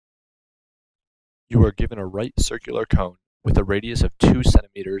You are given a right circular cone with a radius of 2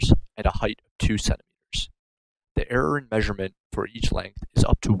 centimeters and a height of 2 centimeters. The error in measurement for each length is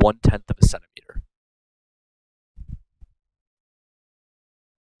up to 1/10 of a centimeter.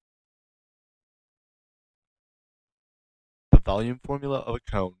 The volume formula of a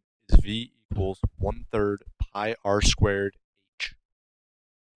cone is V equals 1/3 pi r squared h.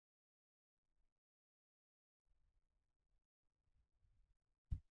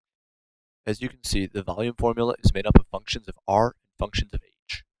 As you can see, the volume formula is made up of functions of r and functions of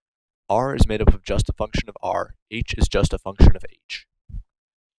h. R is made up of just a function of r, h is just a function of h.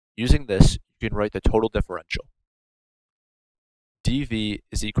 Using this, you can write the total differential. dv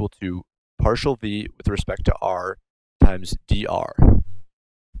is equal to partial v with respect to r times dr.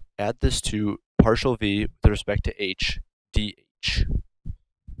 Add this to partial v with respect to h, dh.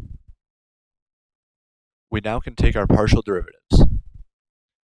 We now can take our partial derivatives.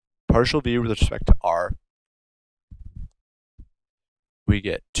 Partial v with respect to r, we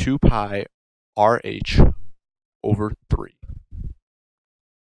get 2 pi rh over 3.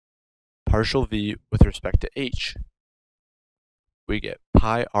 Partial v with respect to h, we get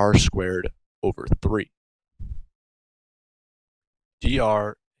pi r squared over 3.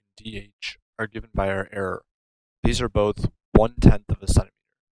 dr and dh are given by our error. These are both 1/10 of a centimeter.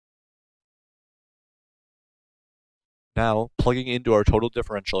 Now, plugging into our total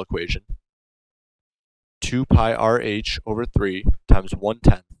differential equation, 2 pi rh over 3 times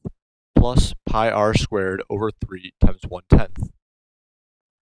 1/10 plus pi r squared over 3 times 1/10.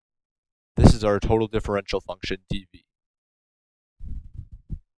 This is our total differential function dv.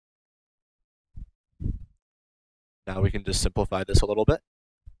 Now we can just simplify this a little bit.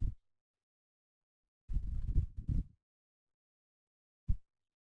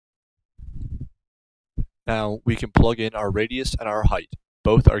 Now we can plug in our radius and our height.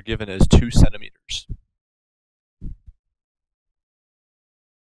 Both are given as 2 centimeters.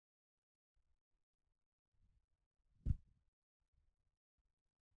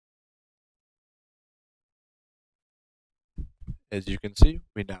 As you can see,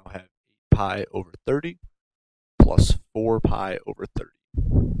 we now have 8 pi over 30 plus 4 pi over 30.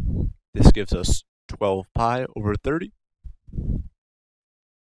 This gives us 12 pi over 30,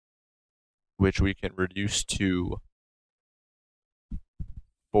 which we can reduce to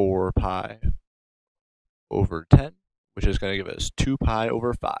 4 pi over 10, which is going to give us 2 pi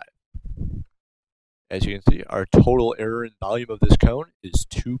over 5. As you can see, our total error in volume of this cone is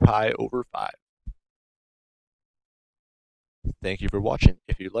 2 pi over 5. Thank you for watching.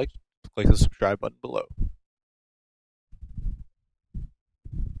 If you liked, click the subscribe button below.